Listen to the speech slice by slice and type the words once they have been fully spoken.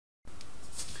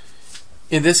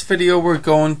In this video we're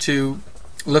going to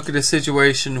look at a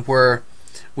situation where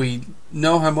we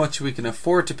know how much we can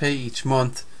afford to pay each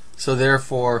month, so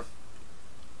therefore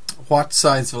what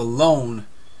size of a loan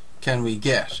can we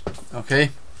get.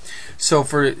 Okay, so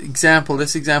for example,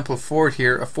 this example 4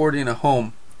 here, affording a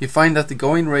home, you find that the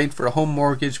going rate for a home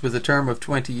mortgage with a term of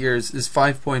 20 years is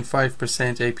 5.5%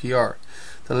 APR.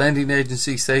 The lending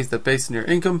agency says that based on your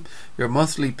income, your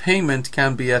monthly payment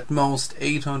can be at most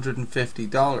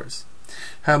 $850.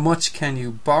 How much can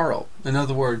you borrow? In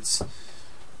other words,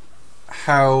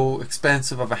 how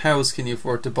expensive of a house can you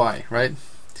afford to buy, right?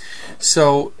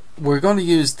 So we're going to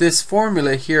use this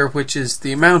formula here, which is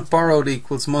the amount borrowed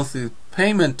equals monthly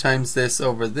payment times this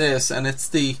over this, and it's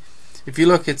the, if you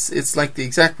look, it's like the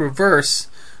exact reverse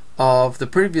of the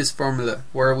previous formula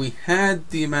where we had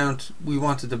the amount we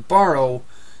wanted to borrow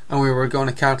and we were going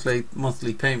to calculate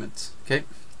monthly payments. Okay,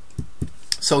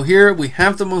 so here we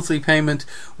have the monthly payment,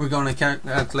 we're going to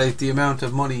calculate the amount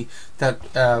of money that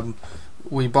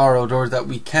we borrowed, or that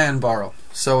we can borrow.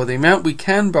 So the amount we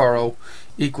can borrow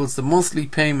equals the monthly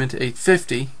payment,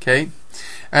 $850. Okay,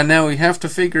 and now we have to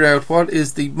figure out what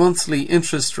is the monthly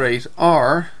interest rate,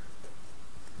 R.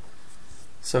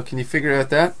 So can you figure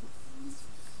out that?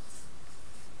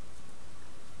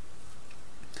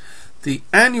 The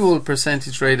annual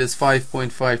percentage rate is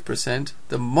 5.5%.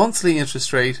 The monthly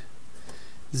interest rate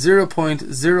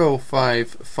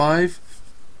 0.055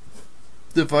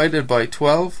 divided by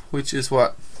 12, which is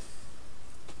what?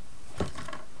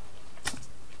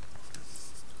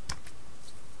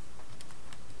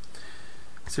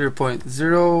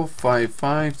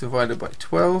 $0.055 divided by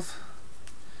 12,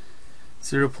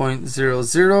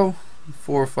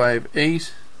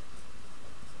 0.00458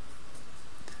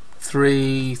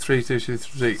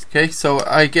 33333. Okay, so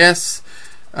I guess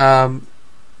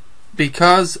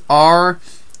because R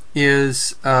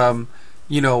is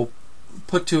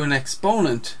put to an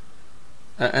exponent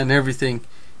and everything,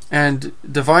 and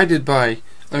divided by,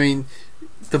 I mean,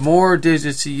 the more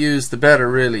digits you use the better,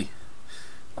 really,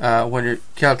 when you're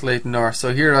calculating R.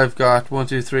 So here I've got 1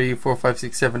 2 3 4 5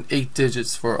 6 7 8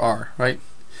 digits for R, right?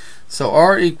 So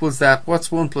R equals that.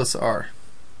 What's 1 plus R?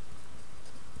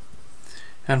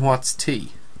 And what's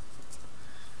T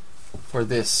for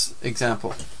this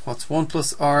example? What's 1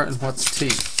 plus R and what's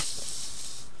T?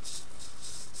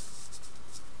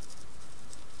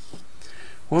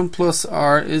 One plus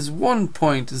R is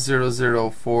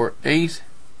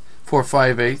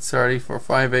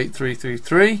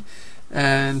 1.0048333,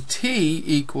 and T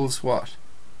equals what?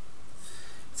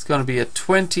 It's going to be a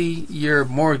 20-year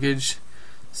mortgage,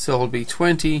 so it'll be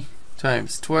 20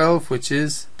 times 12, which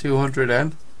is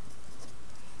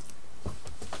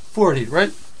 240,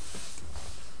 right?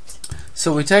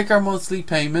 So we take our monthly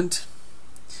payment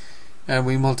and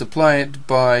we multiply it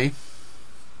by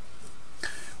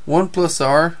 1 plus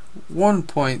R,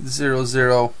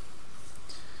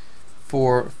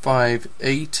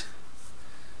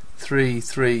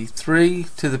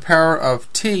 1.0045833 to the power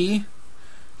of T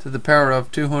to the power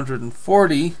of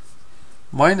 240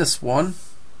 minus 1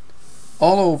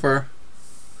 all over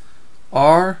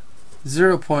R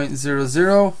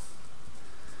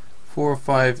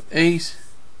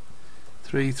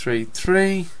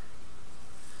 0.0045833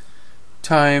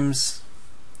 times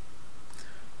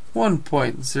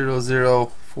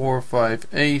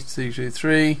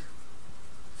 1.0045833 to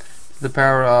the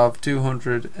power of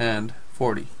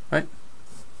 240, right?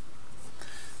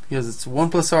 Because it's 1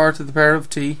 plus R to the power of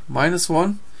T minus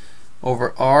 1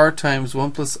 over R times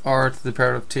 1 plus R to the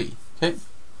power of T. Okay,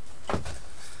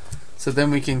 so then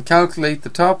we can calculate the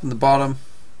top and the bottom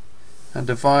and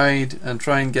divide and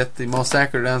try and get the most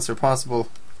accurate answer possible.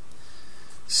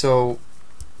 So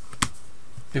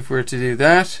if we're to do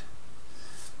that,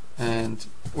 and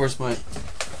where's my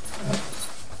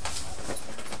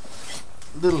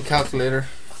little calculator?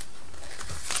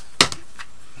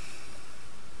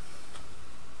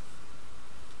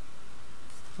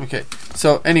 Okay,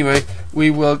 so anyway, we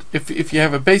will, if you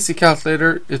have a basic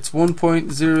calculator, it's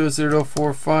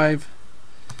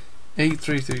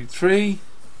 1.0045833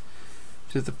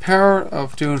 to the power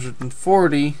of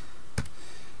 240,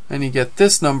 and you get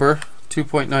this number,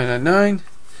 2.999.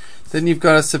 Then you've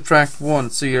got to subtract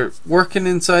 1. So you're working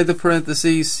inside the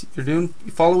parentheses. You're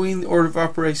following the order of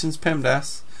operations,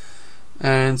 PEMDAS.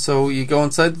 And so you go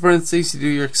inside the parentheses, you do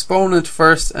your exponent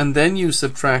first, and then you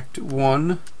subtract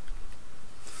 1.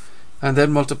 And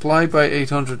then multiply by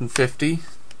 850.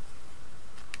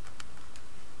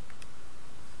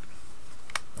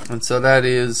 And so that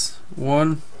is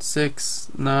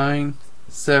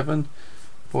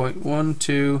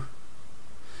 1697.12.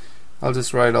 I'll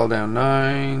just write all down,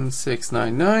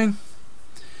 9699,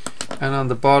 and on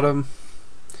the bottom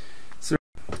 0.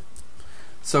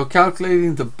 So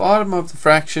calculating the bottom of the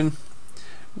fraction,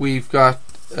 we've got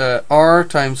r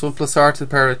times 1 plus r to the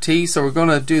power of t. So we're going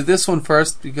to do this one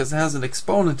first because it has an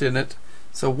exponent in it.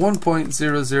 So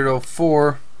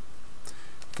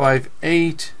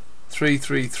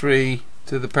 1.0045833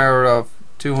 to the power of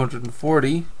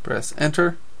 240. Press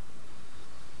enter,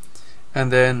 and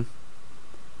then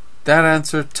that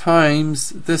answer times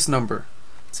this number,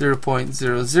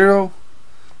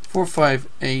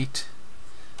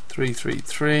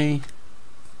 0.0045833,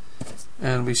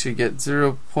 and we should get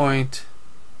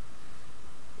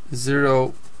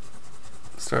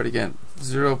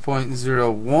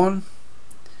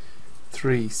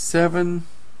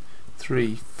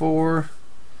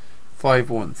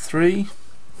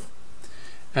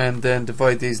and then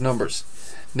divide these numbers.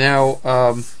 Now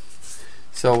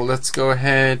so let's go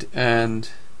ahead and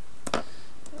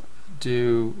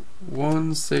do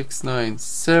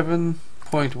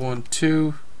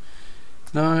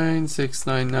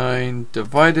 1697.129699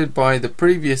 divided by the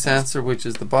previous answer, which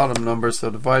is the bottom number, so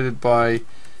divided by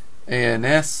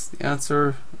ANS, the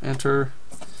answer, enter.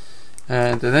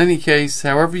 And in any case,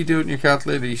 however you do it in your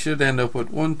calculator, you should end up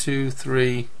with 1, 2,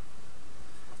 3,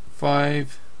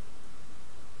 5,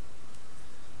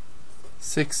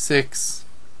 6, 6.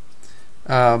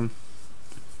 And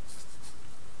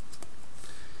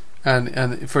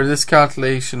for this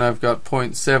calculation I've got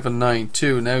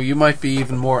 0.792. Now you might be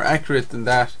even more accurate than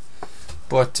that,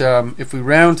 but if we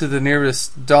round to the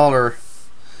nearest dollar,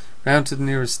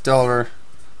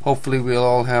 hopefully we'll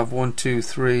all have 1, 2,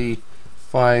 3,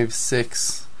 5,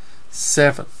 6,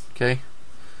 7. Okay,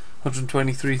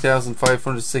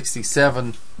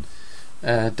 $123,567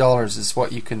 dollars is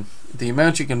what you can, the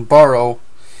amount you can borrow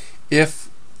if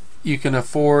you can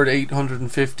afford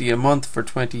 $850 a month for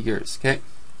 20 years. Okay,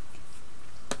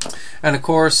 and of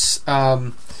course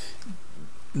another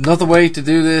way to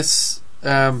do this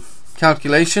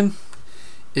calculation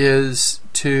is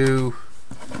to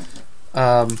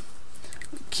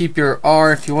keep your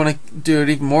R. If you want to do it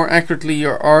even more accurately,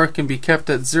 your R can be kept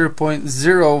at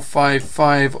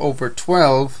 0.055 over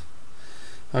 12.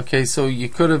 Okay, so you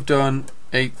could have done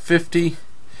 850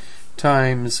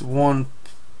 times 1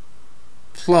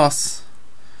 plus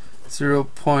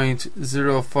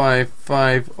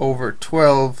 0.055 over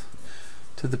 12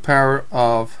 to the power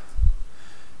of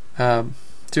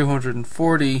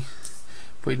 240,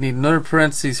 but you need another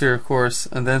parentheses here, of course,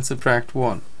 and then subtract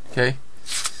 1. Okay,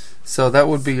 so that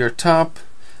would be your top,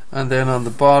 and then on the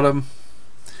bottom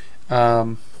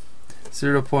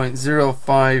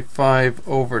 0.055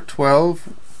 over 12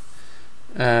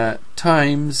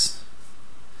 times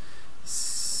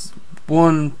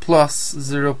 1 plus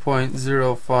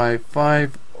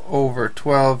 0.055 over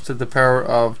 12 to the power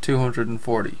of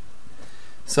 240.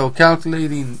 So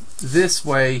calculating this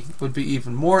way would be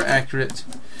even more accurate.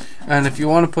 And if you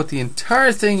want to put the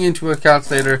entire thing into a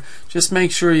calculator, just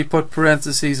make sure you put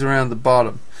parentheses around the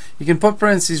bottom. You can put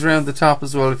parentheses around the top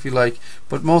as well if you like,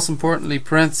 but most importantly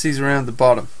parentheses around the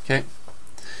bottom. Okay.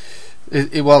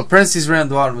 Well, parentheses around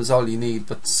the bottom is all you need,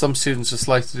 but some students just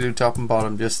like to do top and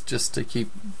bottom just to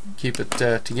keep it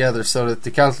together, so that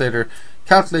the calculator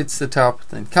calculates the top,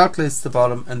 then calculates the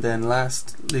bottom, and then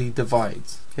lastly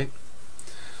divides. Okay.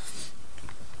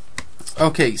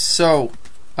 Okay, so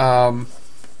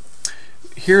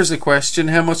here's a question: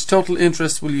 how much total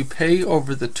interest will you pay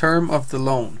over the term of the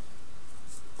loan?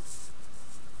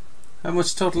 How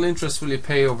much total interest will you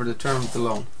pay over the term of the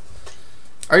loan?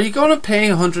 Are you going to pay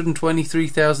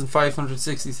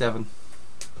 $123,567?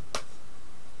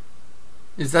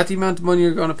 Is that the amount of money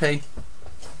you're going to pay?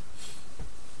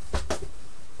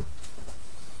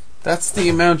 That's the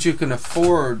amount you can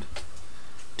afford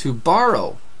to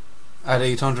borrow at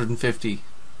 $850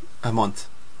 a month.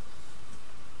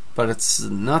 But it's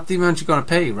not the amount you're going to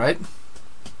pay, right?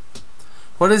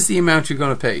 What is the amount you're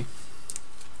going to pay?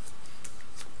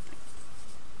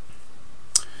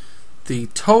 The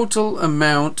total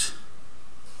amount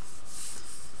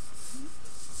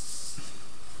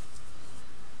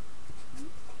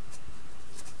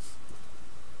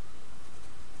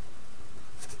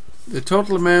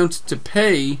to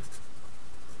pay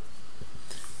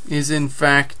is in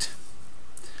fact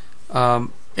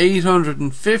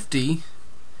 850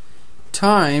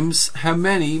 times how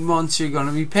many months you're going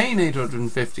to be paying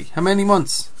 850. How many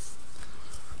months?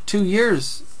 2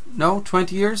 years. No,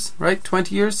 20 years, right?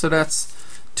 20 years, so that's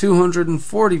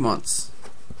 240 months.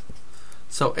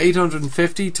 So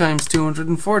 850 times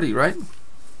 240, right?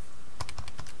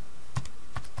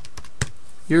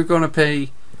 You're going to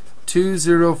pay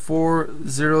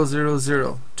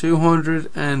 204,000.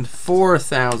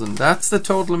 204,000. That's the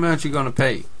total amount you're going to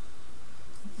pay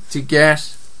to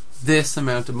get this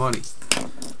amount of money,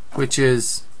 which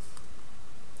is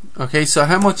okay. So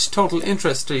how much total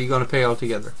interest are you going to pay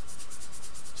altogether?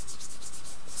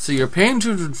 So you're paying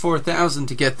 204,000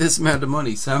 to get this amount of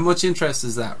money. So how much interest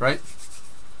is that, right?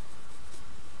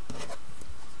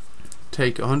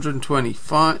 Take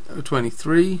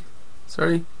 123,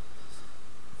 sorry,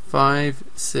 5,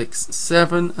 6,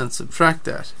 7, and subtract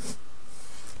that.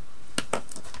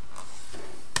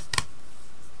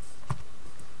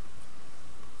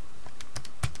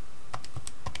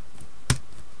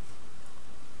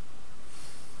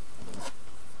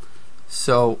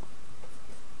 So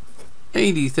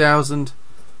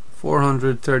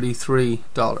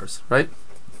 $80,433, right,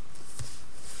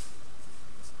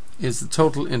 is the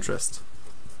total interest.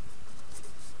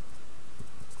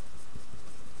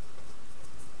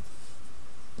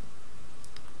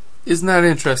 Isn't that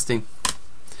interesting?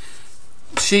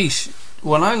 Sheesh,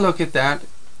 when I look at that,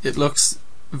 it looks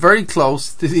very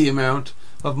close to the amount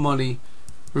of money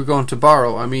we're going to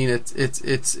borrow. I mean, it's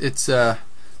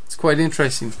quite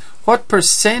interesting. What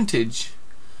percentage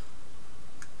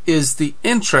is the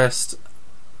interest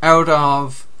out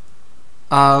of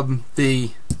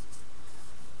the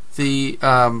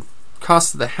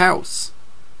cost of the house?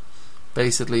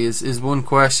 Basically, is one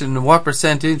question. And what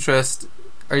percent interest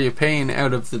are you paying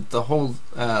out of the whole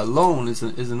loan is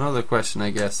another question,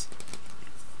 I guess.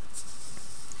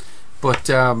 But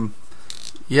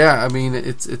yeah, I mean,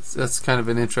 it's that's kind of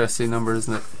an interesting number,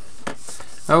 isn't it?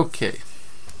 Okay.